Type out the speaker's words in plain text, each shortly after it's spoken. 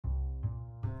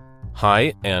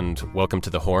Hi, and welcome to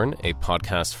The Horn, a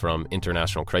podcast from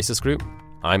International Crisis Group.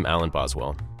 I'm Alan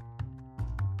Boswell.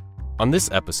 On this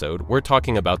episode, we're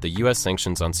talking about the U.S.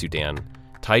 sanctions on Sudan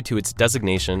tied to its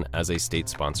designation as a state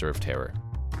sponsor of terror.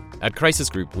 At Crisis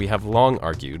Group, we have long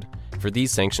argued for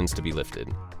these sanctions to be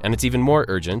lifted, and it's even more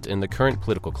urgent in the current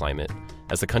political climate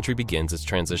as the country begins its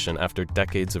transition after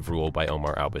decades of rule by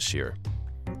Omar al-Bashir.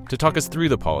 To talk us through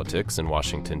the politics in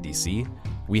Washington, D.C.,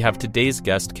 we have today's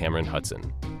guest, Cameron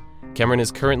Hudson. Cameron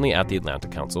is currently at the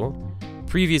Atlantic Council,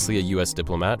 previously a U.S.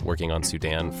 diplomat working on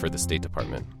Sudan for the State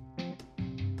Department.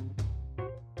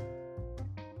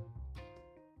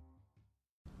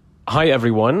 Hi,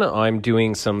 everyone. I'm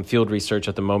doing some field research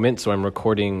at the moment, so I'm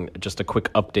recording just a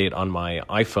quick update on my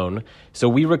iPhone. So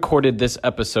we recorded this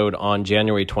episode on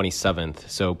January 27th,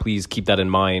 so please keep that in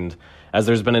mind, as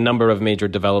there's been a number of major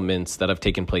developments that have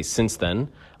taken place since then,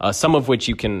 some of which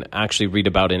you can actually read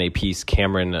about in a piece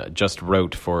Cameron just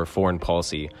wrote for Foreign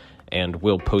Policy, and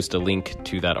we'll post a link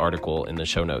to that article in the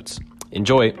show notes.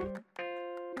 Enjoy!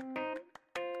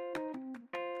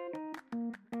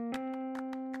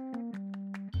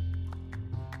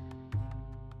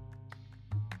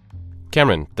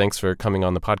 Cameron, thanks for coming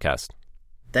on the podcast.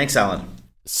 Thanks, Alan.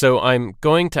 So I'm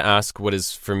going to ask what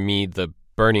is, for me, the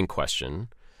burning question,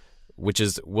 which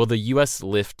is, will the U.S.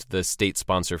 lift the state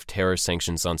sponsor of terror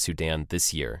sanctions on Sudan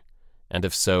this year? And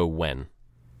if so, when?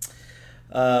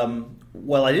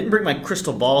 Well, I didn't bring my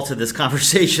crystal ball to this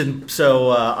conversation,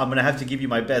 so I'm going to have to give you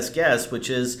my best guess, which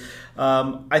is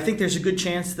I think there's a good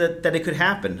chance that it could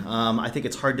happen. I think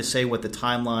it's hard to say what the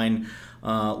timeline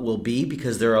will be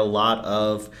because there are a lot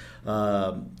of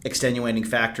extenuating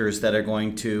factors that are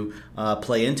going to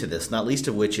play into this, not least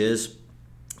of which is,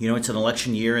 it's an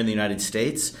election year in the United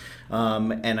States,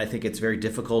 and I think it's very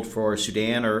difficult for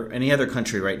Sudan or any other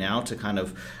country right now to kind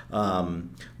of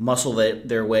muscle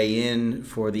their way in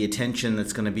for the attention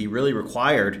that's going to be really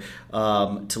required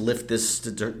to lift this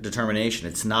determination.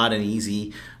 It's not an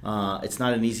easy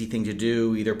thing to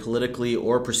do, either politically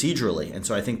or procedurally, and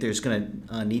so I think there's going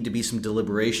to need to be some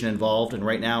deliberation involved. And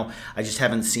right now, I just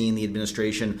haven't seen the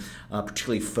administration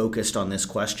particularly focused on this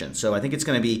question. So I think it's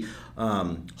going to be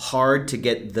hard to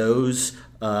get those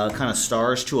kind of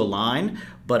stars to align,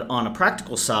 but on a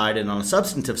practical side and on a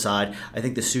substantive side, I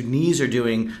think the Sudanese are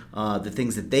doing the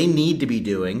things that they need to be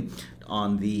doing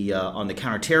on the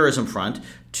counterterrorism front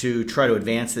to try to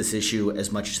advance this issue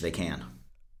as much as they can.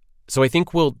 So I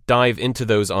think we'll dive into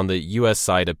those on the U.S.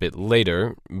 side a bit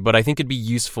later, but I think it'd be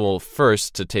useful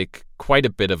first to take quite a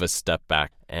bit of a step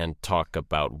back and talk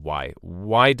about why.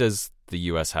 Why does the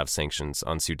U.S. have sanctions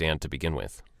on Sudan to begin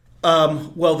with?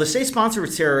 Well, the state sponsor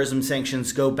of terrorism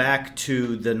sanctions go back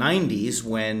to the 90s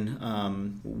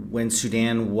when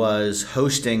Sudan was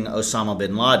hosting Osama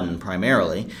bin Laden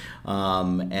primarily,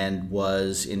 and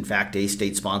was in fact a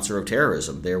state sponsor of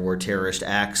terrorism. There were terrorist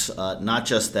acts, not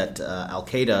just that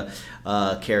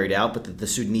al-Qaeda carried out, but that the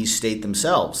Sudanese state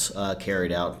themselves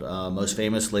carried out, most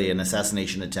famously an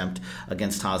assassination attempt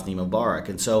against Hosni Mubarak.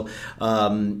 And so,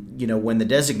 when the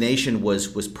designation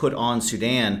was put on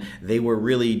Sudan, they were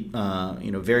really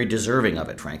very deserving of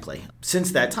it, frankly.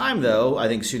 Since that time, though, I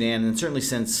think Sudan, and certainly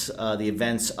since the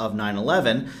events of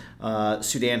 9/11,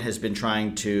 Sudan has been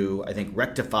trying to, I think,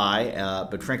 rectify,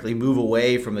 but frankly move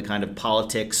away from the kind of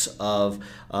politics of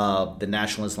the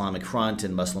National Islamic Front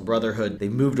and Muslim Brotherhood. They've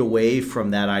moved away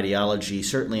from that ideology,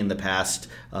 certainly in the past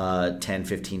 10,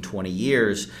 15, 20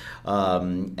 years,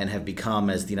 and have become,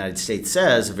 as the United States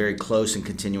says, a very close and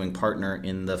continuing partner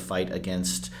in the fight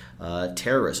against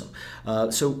terrorism.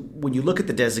 So when you look at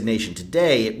the designation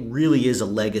today, it really is a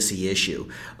legacy issue.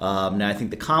 Now, I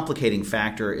think the complicating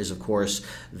factor is, of course,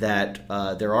 that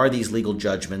there are these legal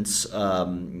judgments.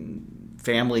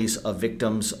 Families of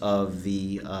victims of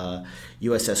the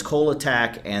USS Cole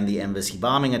attack and the embassy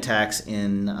bombing attacks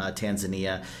in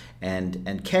Tanzania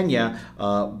and Kenya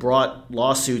brought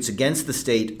lawsuits against the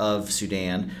state of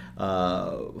Sudan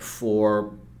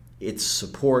for its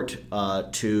support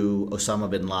to Osama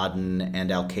bin Laden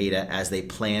and al-Qaeda as they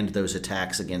planned those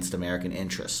attacks against American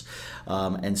interests.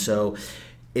 And so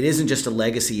it isn't just a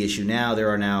legacy issue now. There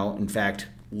are now, in fact,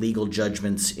 legal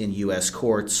judgments in U.S.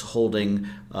 courts holding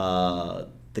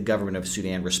the government of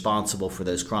Sudan responsible for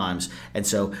those crimes. And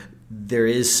so there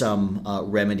is some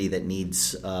remedy that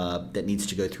needs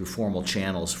to go through formal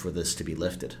channels for this to be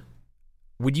lifted.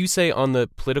 Would you say on the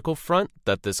political front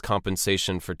that this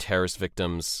compensation for terrorist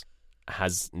victims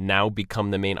has now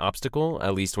become the main obstacle,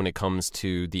 at least when it comes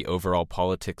to the overall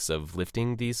politics of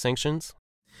lifting these sanctions?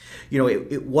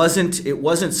 It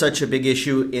wasn't such a big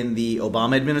issue in the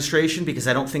Obama administration because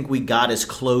I don't think we got as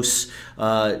close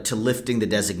to lifting the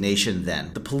designation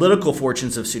then. The political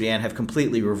fortunes of Sudan have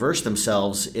completely reversed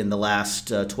themselves in the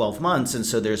last 12 months, and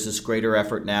so there's this greater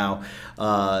effort now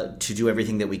to do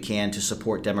everything that we can to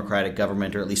support democratic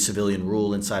government or at least civilian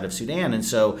rule inside of Sudan. And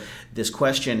so this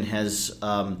question has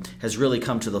really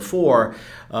come to the fore.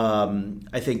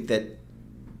 I think that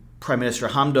Prime Minister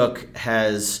Hamdok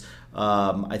has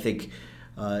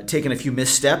taken a few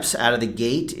missteps out of the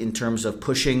gate in terms of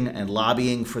pushing and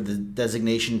lobbying for the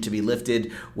designation to be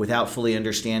lifted without fully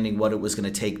understanding what it was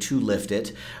going to take to lift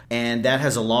it. And that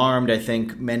has alarmed, I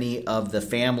think, many of the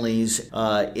families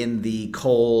in the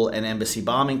Cole and embassy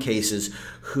bombing cases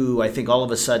who I think all of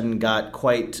a sudden got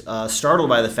quite startled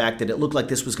by the fact that it looked like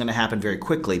this was going to happen very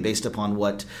quickly based upon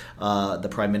what the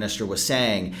Prime Minister was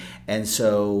saying. And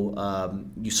so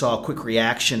you saw a quick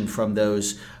reaction from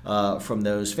those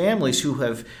families who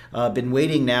have been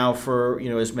waiting now for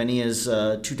as many as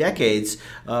 2 decades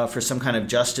for some kind of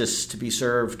justice to be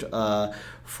served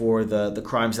for the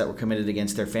crimes that were committed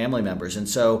against their family members. And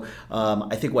so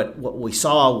I think what we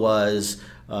saw was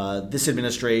this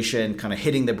administration kind of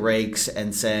hitting the brakes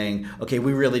and saying, okay,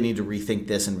 we really need to rethink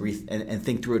this and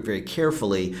think through it very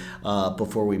carefully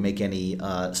before we make any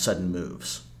sudden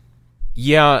moves.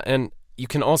 Yeah, and you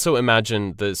can also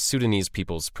imagine the Sudanese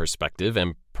people's perspective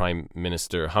and Prime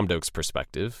Minister Hamdok's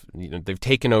perspective. They've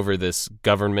taken over this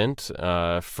government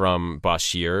from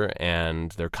Bashir,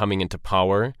 and they're coming into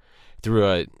power through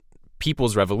a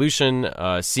people's revolution,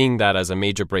 seeing that as a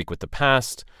major break with the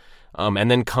past, and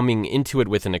then coming into it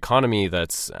with an economy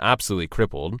that's absolutely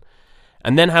crippled,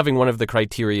 and then having one of the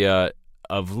criteria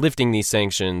of lifting these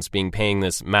sanctions being paying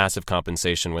this massive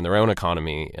compensation when their own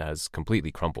economy has completely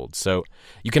crumpled. So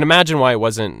you can imagine why it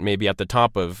wasn't maybe at the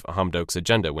top of Hamdok's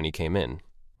agenda when he came in.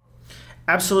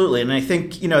 Absolutely. And I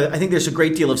think there's a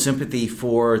great deal of sympathy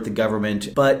for the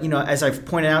government. But, as I've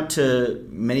pointed out to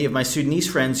many of my Sudanese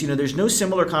friends, there's no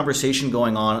similar conversation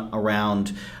going on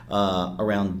around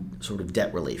sort of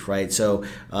debt relief, right? So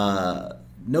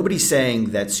nobody's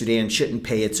saying that Sudan shouldn't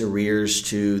pay its arrears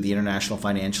to the international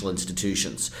financial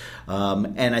institutions.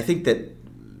 And I think that,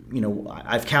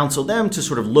 I've counseled them to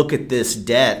sort of look at this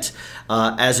debt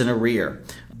as an arrear.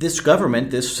 This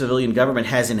government, this civilian government,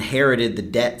 has inherited the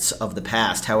debts of the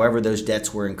past, however those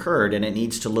debts were incurred, and it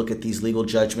needs to look at these legal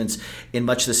judgments in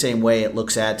much the same way it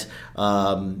looks at,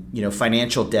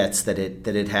 financial debts that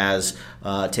it has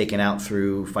taken out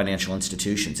through financial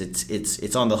institutions.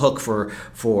 It's on the hook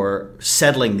for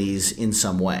settling these in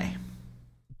some way.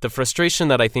 The frustration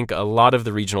that I think a lot of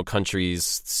the regional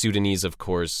countries, Sudanese, of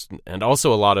course, and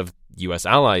also a lot of U.S.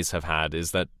 allies have had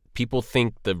is that people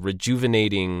think the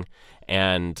rejuvenating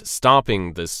and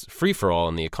stopping this free-for-all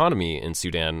in the economy in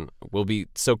Sudan will be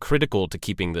so critical to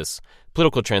keeping this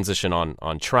political transition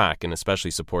on track and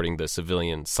especially supporting the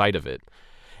civilian side of it.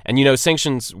 And,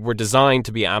 sanctions were designed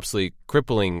to be absolutely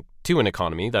crippling to an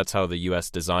economy. That's how the U.S.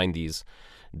 designed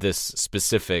this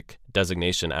specific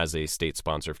designation as a state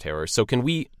sponsor of terror. So can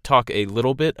we talk a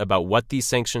little bit about what these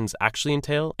sanctions actually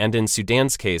entail? And in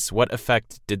Sudan's case, what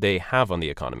effect did they have on the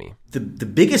economy? The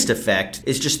biggest effect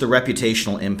is just the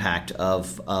reputational impact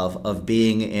of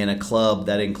being in a club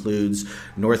that includes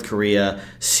North Korea,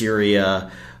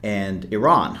 Syria, and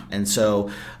Iran. And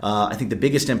so I think the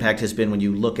biggest impact has been when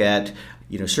you look at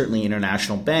certainly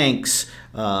international banks,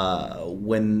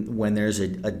 when there's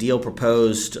a deal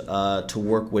proposed to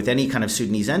work with any kind of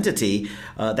Sudanese entity,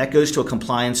 that goes to a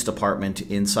compliance department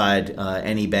inside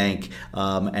any bank,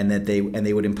 and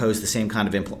they would impose the same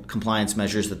kind of compliance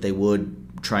measures that they would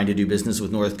trying to do business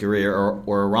with North Korea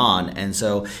or Iran. And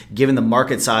so given the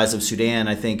market size of Sudan,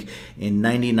 I think in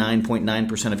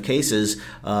 99.9% of cases,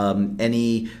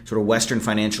 any sort of Western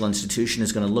financial institution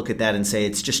is going to look at that and say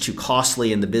it's just too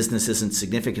costly and the business isn't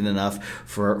significant enough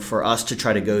for us to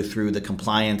try to go through the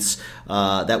compliance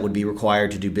that would be required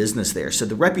to do business there. So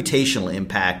the reputational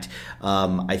impact,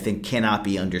 I think, cannot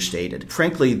be understated.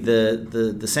 Frankly,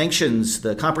 the sanctions,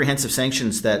 the comprehensive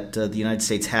sanctions that the United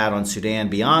States had on Sudan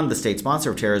beyond the state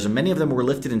sponsor of terrorism, many of them were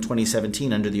lifted in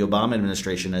 2017 under the Obama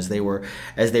administration as they were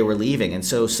leaving. And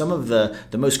so some of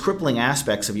the most crippling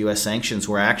aspects of U.S. sanctions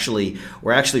were actually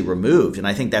removed. And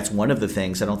I think that's one of the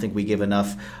things, I don't think we give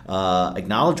enough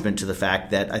acknowledgement to the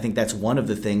fact that I think that's one of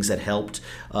the things that helped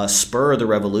spur the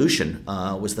revolution,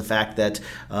 was the fact that,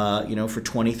 for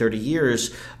 20, 30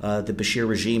 years, the Bashir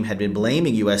regime had been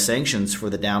blaming U.S. sanctions for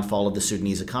the downfall of the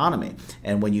Sudanese economy.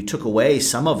 And when you took away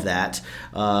some of that,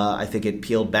 I think it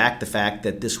peeled back the fact fact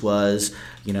that this was,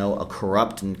 a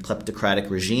corrupt and kleptocratic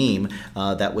regime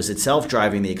that was itself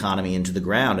driving the economy into the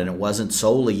ground, and it wasn't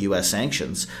solely U.S.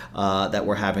 sanctions that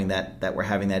were having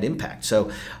that impact.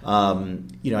 So,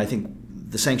 I think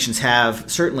the sanctions have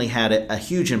certainly had a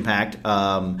huge impact.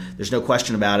 There's no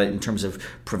question about it in terms of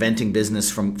preventing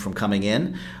business from coming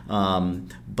in.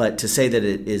 But to say that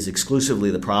it is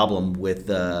exclusively the problem with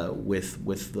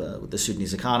the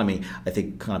Sudanese economy, I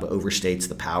think kind of overstates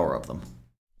the power of them.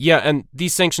 Yeah, and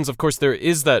these sanctions, of course, there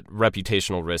is that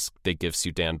reputational risk they give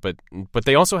Sudan, but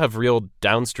they also have real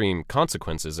downstream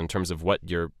consequences in terms of what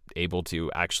you're able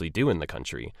to actually do in the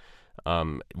country.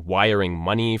 Wiring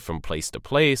money from place to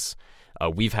place.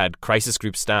 We've had crisis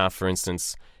group staff, for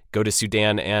instance, go to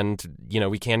Sudan and,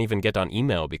 we can't even get on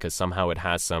email because somehow it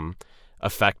has some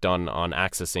effect on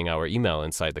accessing our email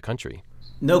inside the country.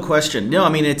 No question. No, I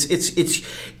mean,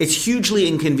 it's hugely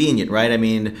inconvenient, right? I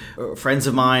mean, friends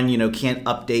of mine, can't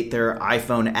update their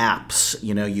iPhone apps.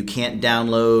 You can't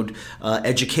download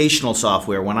educational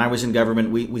software. When I was in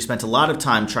government, we spent a lot of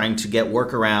time trying to get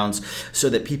workarounds so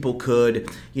that people could,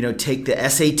 take the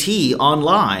SAT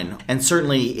online. And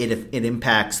certainly it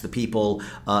impacts the people,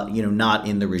 not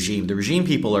in the regime. The regime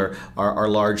people are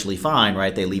largely fine,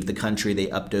 right? They leave the country, they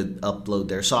upload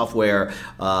their software,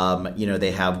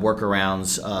 they have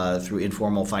workarounds through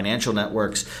informal financial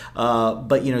networks.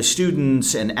 But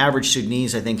students and average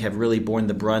Sudanese, I think, have really borne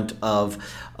the brunt of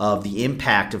the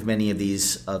impact of many of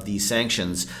these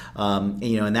sanctions.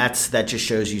 And that just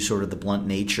shows you sort of the blunt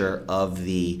nature of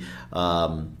the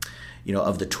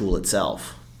of the tool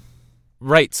itself.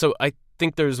 Right. So I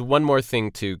think there's one more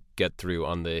thing to get through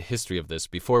on the history of this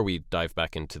before we dive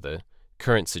back into the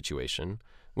current situation,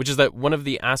 which is that one of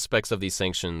the aspects of these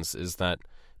sanctions is that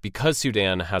because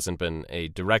Sudan hasn't been a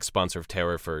direct sponsor of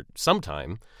terror for some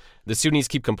time, the Sudanese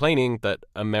keep complaining that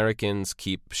Americans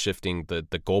keep shifting the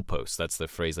goalposts. That's the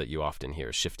phrase that you often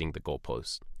hear, shifting the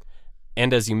goalposts.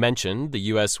 And as you mentioned, the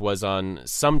U.S. was on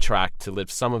some track to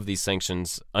lift some of these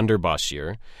sanctions under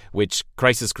Bashir, which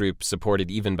Crisis Group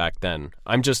supported even back then.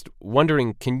 I'm just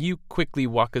wondering, can you quickly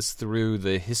walk us through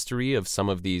the history of some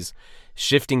of these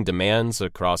shifting demands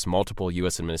across multiple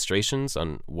U.S. administrations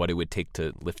on what it would take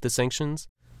to lift the sanctions?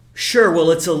 Sure.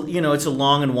 Well, it's a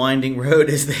long and winding road,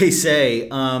 as they say.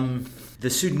 The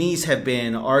Sudanese have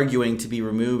been arguing to be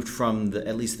removed from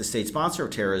at least the state sponsor of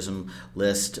terrorism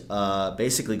list,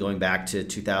 basically going back to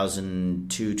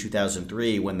 2002,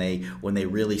 2003, when they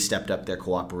really stepped up their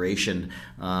cooperation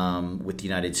with the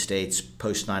United States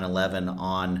post 9/11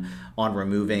 on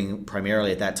removing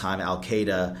primarily at that time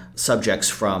Al-Qaeda subjects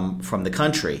from the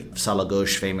country. Salah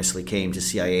Ghosh famously came to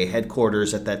CIA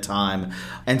headquarters at that time,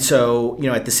 and so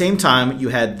at the same time you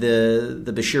had the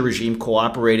Bashir regime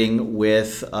cooperating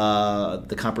with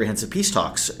the comprehensive peace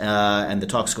talks and the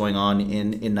talks going on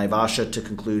in Naivasha to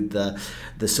conclude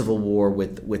the civil war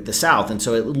with the South. And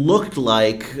so it looked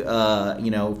like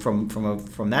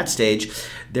from that stage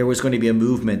there was going to be a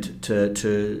movement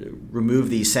to remove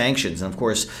these sanctions. And of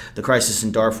course the crisis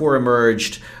in Darfur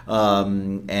emerged,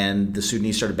 and the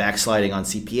Sudanese started backsliding on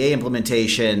CPA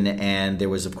implementation, and there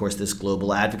was of course this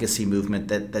global advocacy movement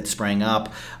that sprang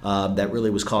up that really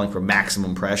was calling for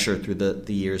maximum pressure through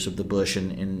the years of the Bush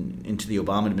and into the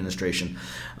Obama administration.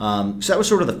 So that was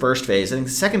sort of the first phase. I think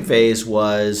the second phase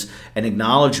was an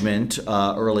acknowledgement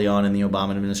early on in the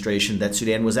Obama administration that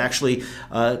Sudan was actually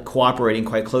cooperating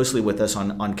quite closely with us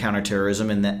on counterterrorism,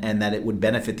 and that it would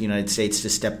benefit the United States to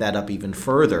step that up even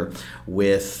further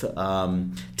with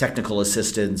technical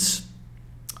assistance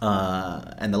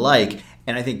and the like.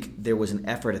 And I think there was an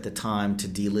effort at the time to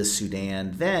delist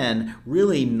Sudan then,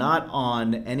 really not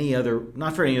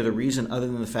for any other reason other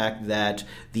than the fact that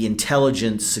the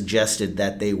intelligence suggested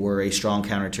that they were a strong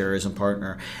counterterrorism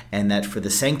partner, and that for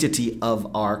the sanctity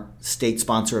of our state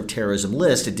sponsor of terrorism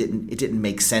list, it didn't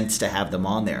make sense to have them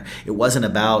on there. It wasn't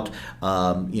about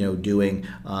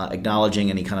acknowledging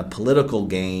any kind of political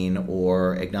gain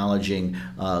or acknowledging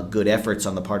good efforts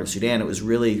on the part of Sudan. It was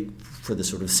really for the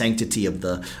sort of sanctity of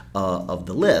the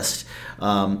list.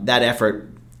 That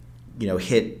effort,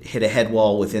 hit a head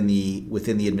wall within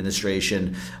the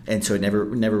administration, and so it never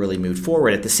really moved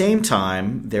forward. At the same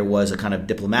time, there was a kind of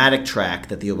diplomatic track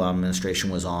that the Obama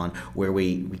administration was on, where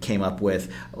we came up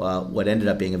with what ended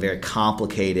up being a very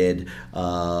complicated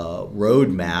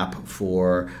roadmap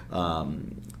for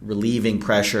relieving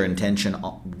pressure and tension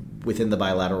within the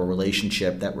bilateral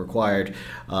relationship that required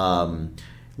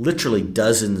literally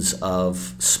dozens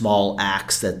of small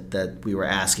acts that we were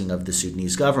asking of the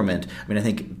Sudanese government. I mean, I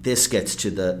think this gets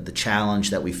to the challenge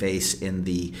that we face in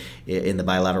the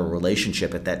bilateral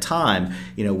relationship at that time.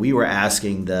 We were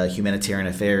asking the Humanitarian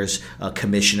Affairs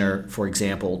Commissioner, for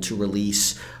example, to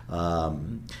release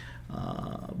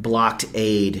blocked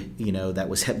aid, that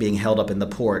was being held up in the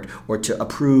port, or to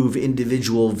approve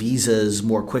individual visas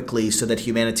more quickly so that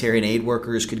humanitarian aid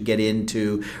workers could get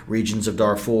into regions of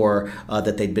Darfur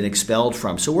that they'd been expelled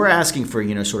from. So we're asking for,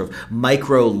 sort of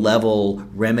micro-level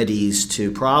remedies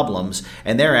to problems,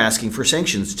 and they're asking for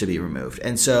sanctions to be removed.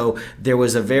 And so there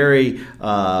was a very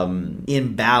imbalanced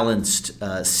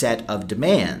set of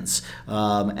demands.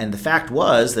 And the fact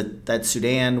was that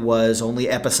Sudan was only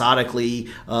episodically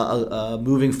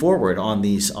moving forward on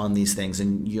these things,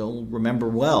 and you'll remember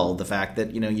well the fact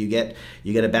that you get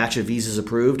a batch of visas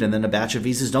approved, and then a batch of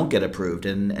visas don't get approved,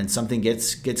 and something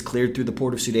gets cleared through the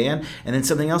port of Sudan, and then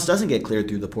something else doesn't get cleared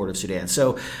through the port of Sudan.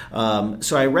 So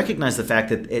I recognize the fact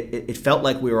that it felt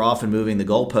like we were often moving the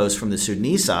goalposts from the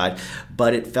Sudanese side,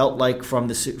 but it felt like from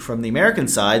the American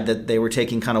side that they were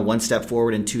taking kind of one step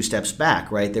forward and two steps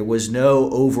back. Right? There was no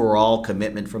overall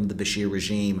commitment from the Bashir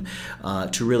regime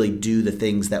to really do the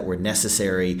things that were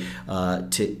necessary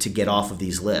to get off of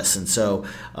these lists. And so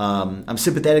I'm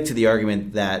sympathetic to the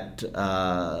argument that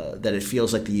it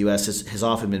feels like the U.S. has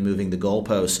often been moving the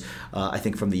goalposts. I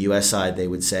think from the U.S. side, they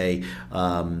would say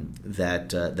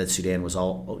that Sudan was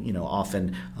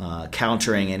often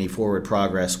countering any forward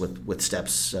progress with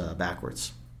steps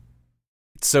backwards.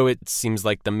 So it seems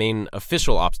like the main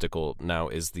official obstacle now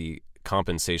is the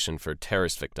compensation for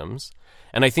terrorist victims.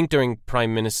 And I think during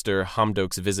Prime Minister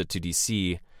Hamdok's visit to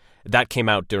D.C., that came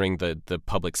out during the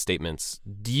public statements.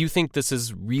 Do you think this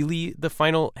is really the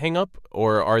final hang-up,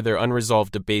 or are there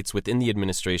unresolved debates within the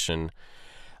administration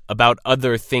about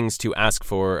other things to ask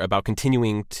for, about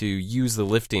continuing to use the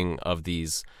lifting of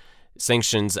these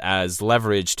sanctions as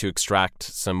leverage to extract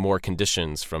some more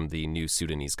conditions from the new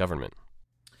Sudanese government?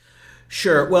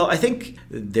 Sure. Well, I think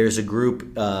there's a group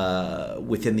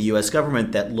within the U.S.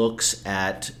 government that looks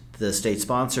at the state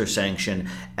sponsor sanction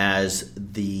as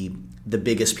the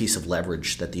biggest piece of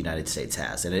leverage that the United States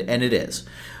has, and it is.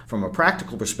 From a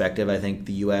practical perspective, I think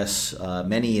the U.S.,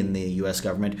 many in the U.S.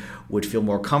 government would feel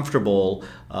more comfortable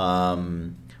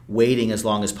waiting as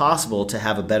long as possible to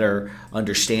have a better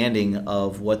understanding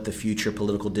of what the future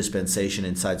political dispensation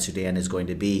inside Sudan is going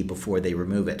to be before they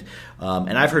remove it.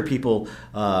 And I've heard people,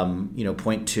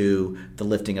 point to the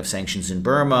lifting of sanctions in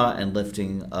Burma and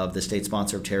lifting of the state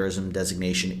sponsor of terrorism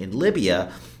designation in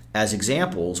Libya as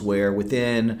examples where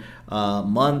within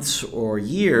months or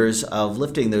years of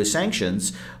lifting those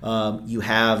sanctions, you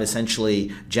have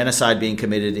essentially genocide being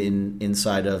committed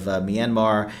inside of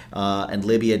Myanmar and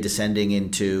Libya descending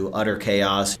into utter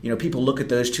chaos. People look at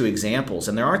those two examples,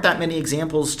 and there aren't that many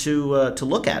examples to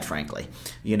look at, frankly,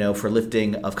 for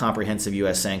lifting of comprehensive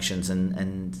U.S. sanctions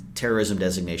and terrorism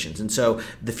designations. And so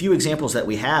the few examples that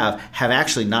we have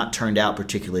actually not turned out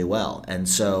particularly well. And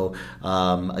so,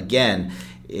 again,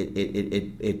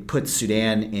 it puts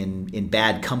Sudan in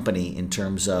bad company in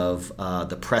terms of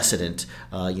the precedent.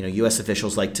 U.S.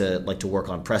 officials like to work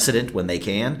on precedent when they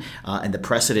can, and the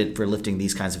precedent for lifting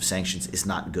these kinds of sanctions is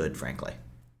not good, frankly.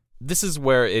 This is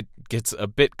where it gets a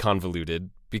bit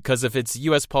convoluted, because if it's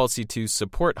U.S. policy to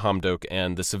support Hamdok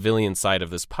and the civilian side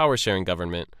of this power-sharing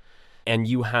government, and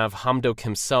you have Hamdok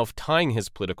himself tying his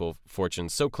political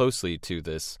fortunes so closely to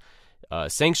this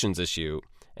sanctions issue,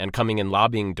 and coming and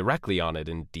lobbying directly on it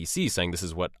in D.C., saying this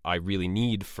is what I really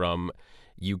need from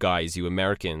you guys, you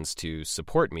Americans, to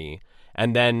support me.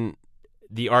 And then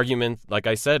the argument, like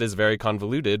I said, is very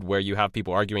convoluted, where you have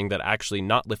people arguing that actually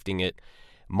not lifting it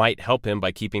might help him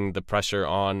by keeping the pressure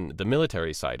on the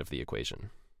military side of the equation.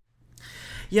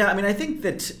 Yeah, I mean, I think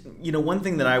that, one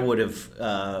thing that I would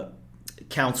have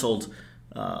counseled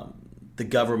the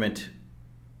government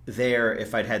there,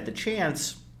 if I'd had the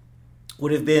chance,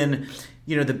 would have been,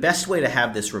 the best way to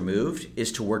have this removed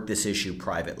is to work this issue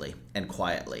privately and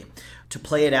quietly. To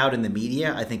play it out in the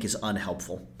media, I think, is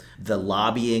unhelpful. The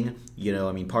lobbying,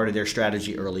 part of their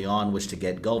strategy early on was to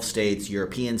get Gulf states,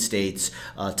 European states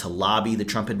to lobby the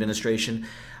Trump administration.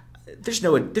 There's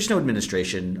no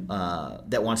administration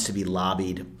that wants to be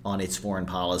lobbied on its foreign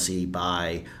policy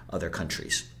by other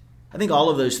countries. I think all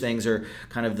of those things are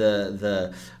kind of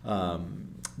the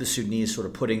Sudanese sort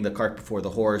of putting the cart before the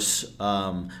horse,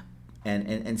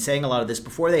 and saying a lot of this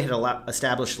before they had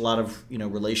established a lot of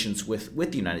relations with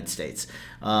the United States.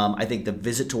 I think the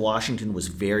visit to Washington was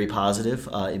very positive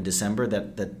in December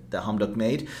that Hamdok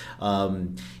made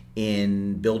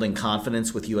in building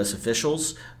confidence with U.S.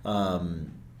 officials.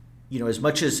 as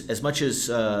much as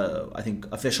I think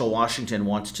official Washington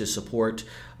wants to support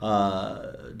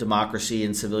democracy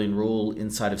and civilian rule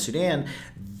inside of Sudan,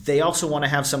 they also want to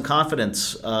have some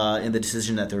confidence in the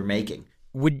decision that they're making.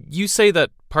 Would you say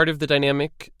that part of the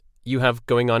dynamic you have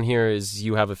going on here is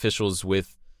you have officials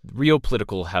with real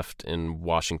political heft in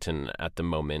Washington at the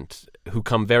moment who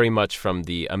come very much from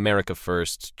the America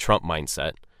First Trump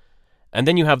mindset, and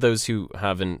then you have those who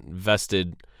have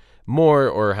invested more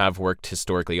or have worked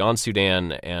historically on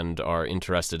Sudan and are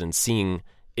interested in seeing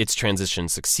its transition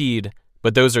succeed,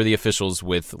 but those are the officials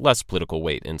with less political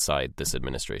weight inside this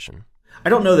administration? I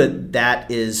don't know that that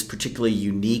is particularly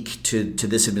unique to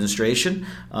this administration.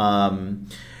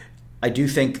 I do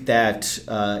think that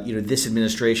this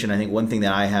administration, I think one thing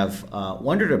that I have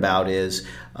wondered about is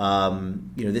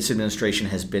this administration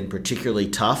has been particularly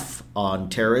tough on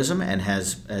terrorism and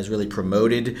has really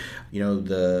promoted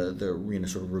the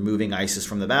sort of removing ISIS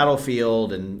from the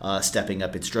battlefield and stepping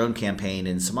up its drone campaign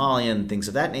in Somalia and things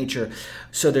of that nature.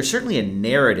 So there's certainly a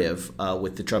narrative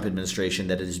with the Trump administration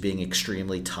that it is being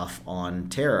extremely tough on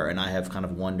terror, and I have kind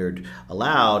of wondered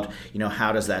aloud,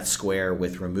 how does that square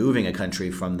with removing a country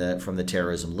from the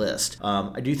terrorism list?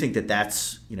 I do think that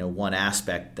that's one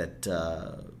aspect that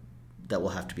will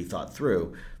have to be thought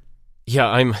through.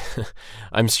 Yeah,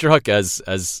 I'm struck,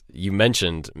 as you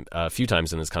mentioned a few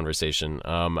times in this conversation,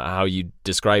 how you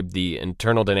described the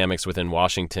internal dynamics within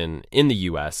Washington in the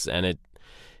U.S., and it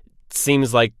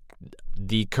seems like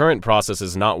the current process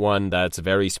is not one that's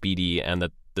very speedy and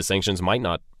that the sanctions might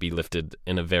not be lifted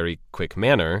in a very quick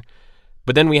manner.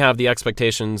 But then we have the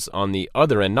expectations on the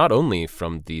other end, not only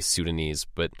from the Sudanese,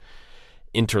 but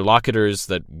interlocutors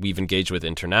that we've engaged with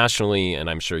internationally, and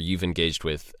I'm sure you've engaged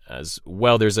with as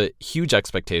well. There's a huge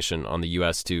expectation on the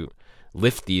U.S. to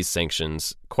lift these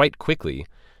sanctions quite quickly.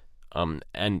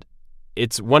 And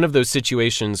it's one of those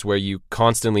situations where you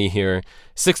constantly hear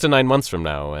 6 to 9 months from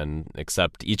now, and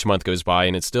except each month goes by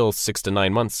and it's still 6 to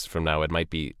 9 months from now it might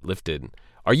be lifted.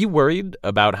 Are you worried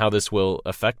about how this will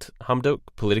affect Hamdok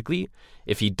politically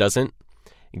if he doesn't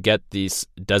get this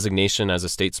designation as a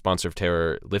state sponsor of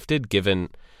terror lifted, given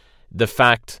the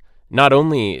fact not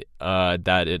only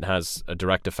that it has a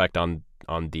direct effect on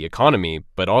the economy,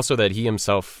 but also that he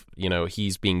himself,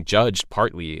 he's being judged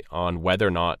partly on whether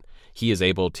or not he is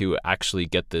able to actually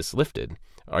get this lifted?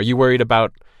 Are you worried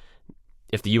about,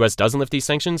 if the U.S. doesn't lift these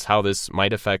sanctions, how this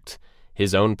might affect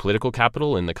his own political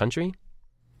capital in the country?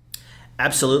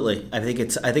 Absolutely, I think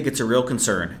it's a real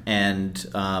concern, and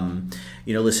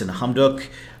listen, Hamdok,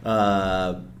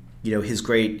 his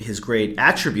great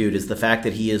attribute is the fact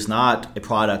that he is not a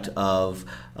product of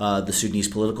the Sudanese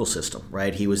political system,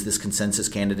 right? He was this consensus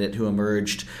candidate who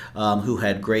emerged, who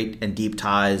had great and deep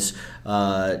ties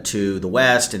to the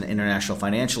West and international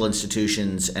financial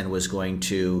institutions, and was going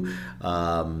to,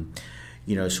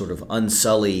 sort of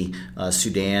unsully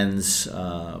Sudan's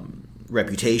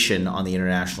reputation on the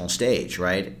international stage,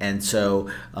 right? And so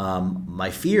my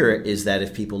fear is that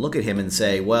if people look at him and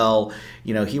say, well,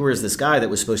 he was this guy that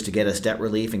was supposed to get us debt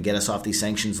relief and get us off these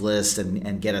sanctions lists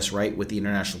and get us right with the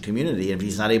international community, and if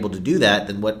he's not able to do that,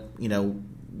 then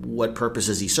what purpose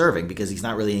is he serving? Because he's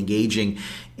not really engaging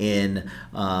in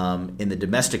the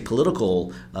domestic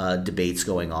political debates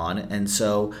going on, and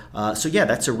so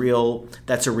that's a real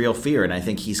fear, and I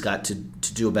think he's got to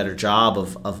do a better job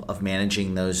of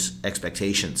managing those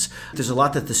expectations. There's a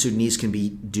lot that the Sudanese can be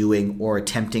doing or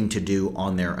attempting to do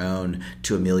on their own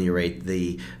to ameliorate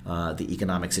the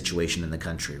economic situation in the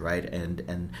country, right?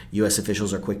 And U.S.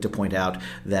 officials are quick to point out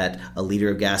that a liter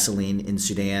of gasoline in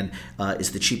Sudan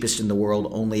is the cheapest in the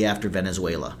world, only after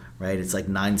Venezuela, right? It's like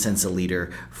 9 cents a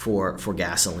liter for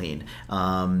gasoline,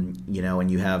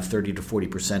 and you have 30 to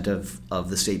 40% of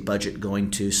the state budget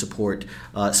going to support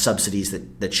subsidies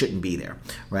that shouldn't be there,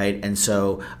 right? And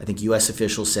so I think U.S.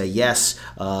 officials say, yes,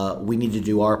 we need to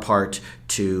do our part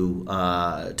to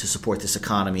support this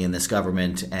economy and this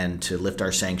government and to lift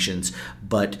our sanctions,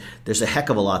 but there's a heck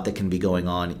of a lot that can be going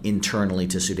on internally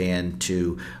to Sudan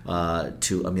to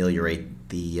ameliorate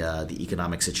the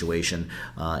economic situation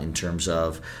in terms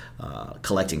of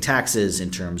collecting taxes,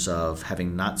 in terms of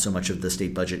having not so much of the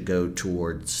state budget go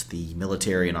towards the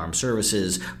military and armed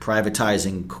services,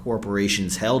 privatizing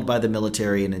corporations held by the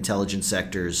military and intelligence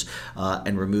sectors,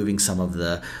 and removing some of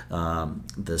the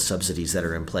subsidies that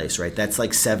are in place, right? That's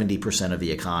like 70% of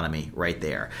the economy right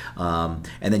there. And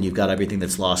then you've got everything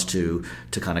that's lost to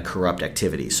kind of corrupt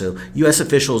activity. So U.S.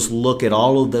 officials look at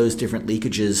all of those different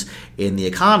leakages in the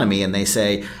economy and they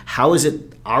say, how is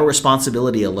it our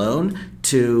responsibility alone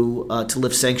to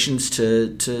lift sanctions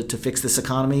to fix this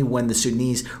economy when the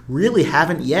Sudanese really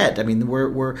haven't yet. I mean,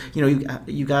 we're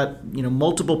you got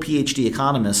multiple PhD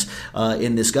economists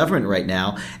in this government right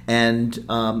now, and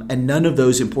none of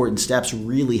those important steps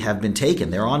really have been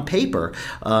taken. They're on paper,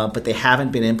 but they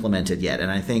haven't been implemented yet.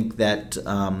 And I think that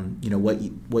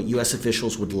what U.S.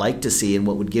 officials would like to see and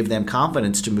what would give them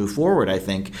confidence to move forward, I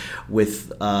think,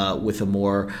 with a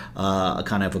more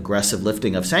kind of aggressive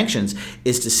lifting of sanctions,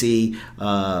 is to see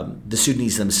the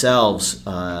Sudanese themselves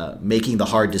making the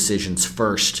hard decisions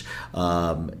first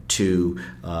to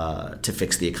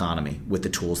fix the economy with the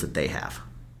tools that they have.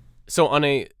 So on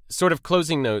a sort of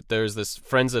closing note, there's this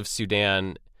Friends of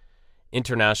Sudan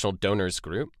international donors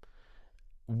group.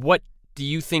 What do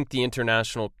you think the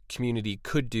international community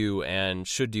could do and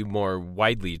should do more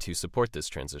widely to support this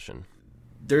transition?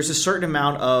 There's a certain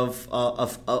amount of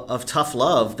tough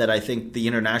love that I think the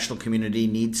international community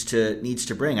needs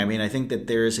to bring. I mean, I think that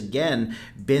there's again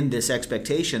been this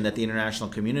expectation that the international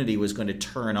community was going to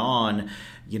turn on,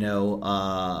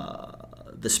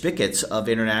 the spigots of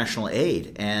international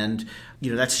aid, and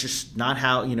that's just not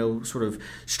how sort of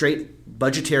straight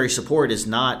budgetary support is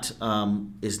not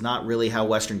really how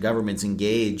Western governments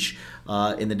engage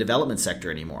in the development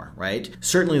sector anymore, right?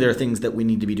 Certainly there are things that we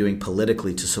need to be doing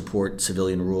politically to support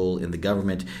civilian rule in the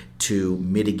government, to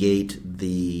mitigate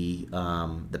the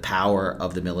power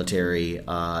of the military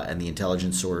and the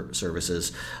intelligence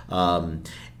services,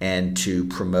 and to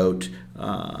promote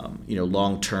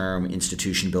long-term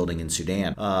institution building in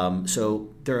Sudan. So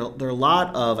there are a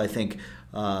lot of, I think,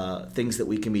 things that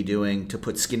we can be doing to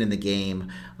put skin in the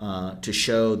game, to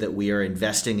show that we are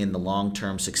investing in the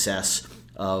long-term success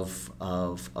of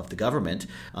the government,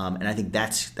 and I think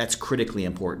that's critically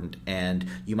important. And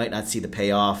you might not see the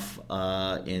payoff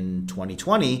in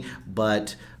 2020,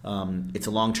 but it's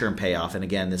a long-term payoff. And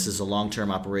again, this is a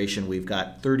long-term operation. We've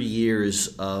got 30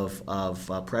 years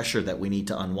of pressure that we need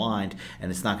to unwind,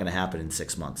 and it's not going to happen in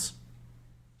 6 months.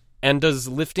 And does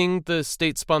lifting the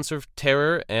state sponsor of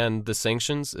terror and the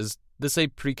sanctions, is this a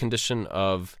precondition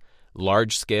of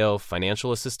large-scale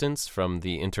financial assistance from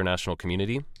the international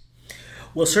community?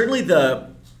 Well, certainly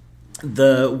the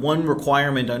one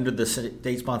requirement under the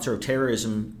state sponsor of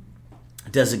terrorism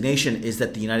designation is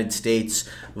that the United States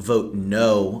vote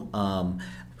no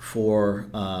for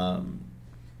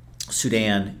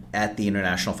Sudan at the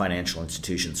international financial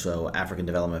institutions, so African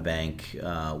Development Bank,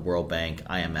 World Bank,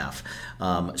 IMF.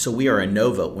 So we are a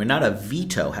no vote. We're not a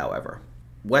veto, however.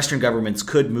 Western governments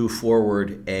could move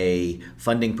forward a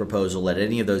funding proposal at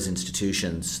any of those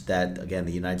institutions that, again,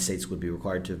 the United States would be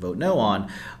required to vote no on,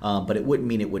 but it wouldn't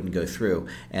mean it wouldn't go through.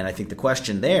 And I think the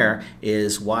question there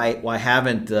is why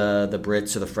haven't the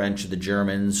Brits or the French or the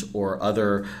Germans or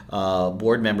other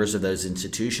board members of those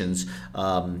institutions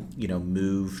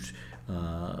moved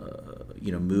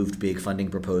big funding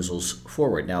proposals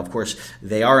forward? Now, of course,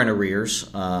 they are in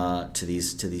arrears to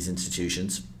these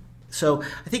institutions. So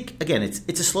I think, again,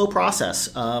 it's a slow process.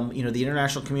 The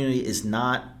international community is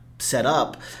not set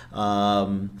up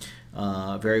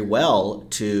very well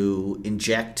to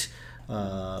inject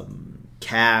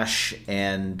cash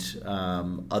and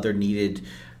other needed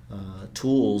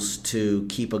tools to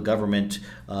keep a government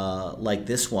like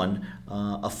this one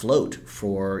afloat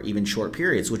for even short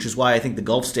periods, which is why I think the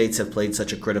Gulf states have played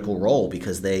such a critical role,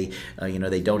 because they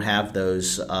don't have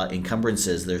those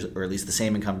encumbrances, or at least the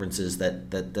same encumbrances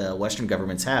that Western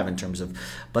governments have in terms of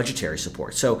budgetary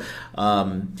support. So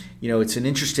it's an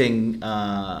interesting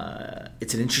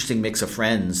mix of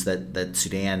friends that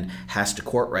Sudan has to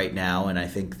court right now, and I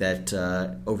think that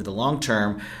over the long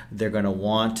term they're going to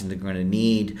want and they're going to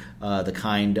need the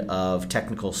kind of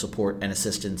technical support and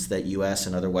assistance that U.S.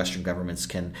 and other Western governments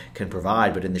can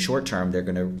provide. But in the short term, they're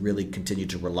going to really continue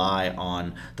to rely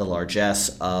on the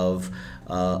largesse of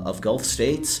Gulf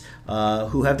states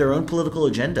who have their own political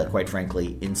agenda, quite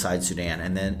frankly, inside Sudan.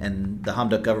 And the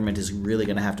Hamdok government is really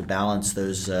going to have to balance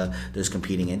those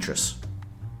competing interests.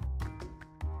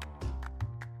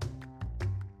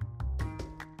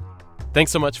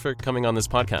 Thanks so much for coming on this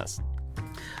podcast.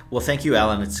 Well, thank you,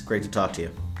 Alan. It's great to talk to you.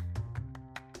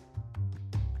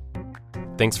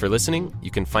 Thanks for listening. You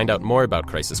can find out more about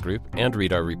Crisis Group and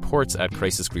read our reports at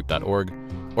crisisgroup.org,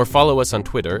 or follow us on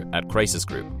Twitter at Crisis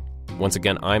Group. Once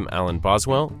again, I'm Alan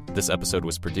Boswell. This episode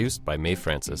was produced by Mae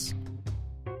Francis.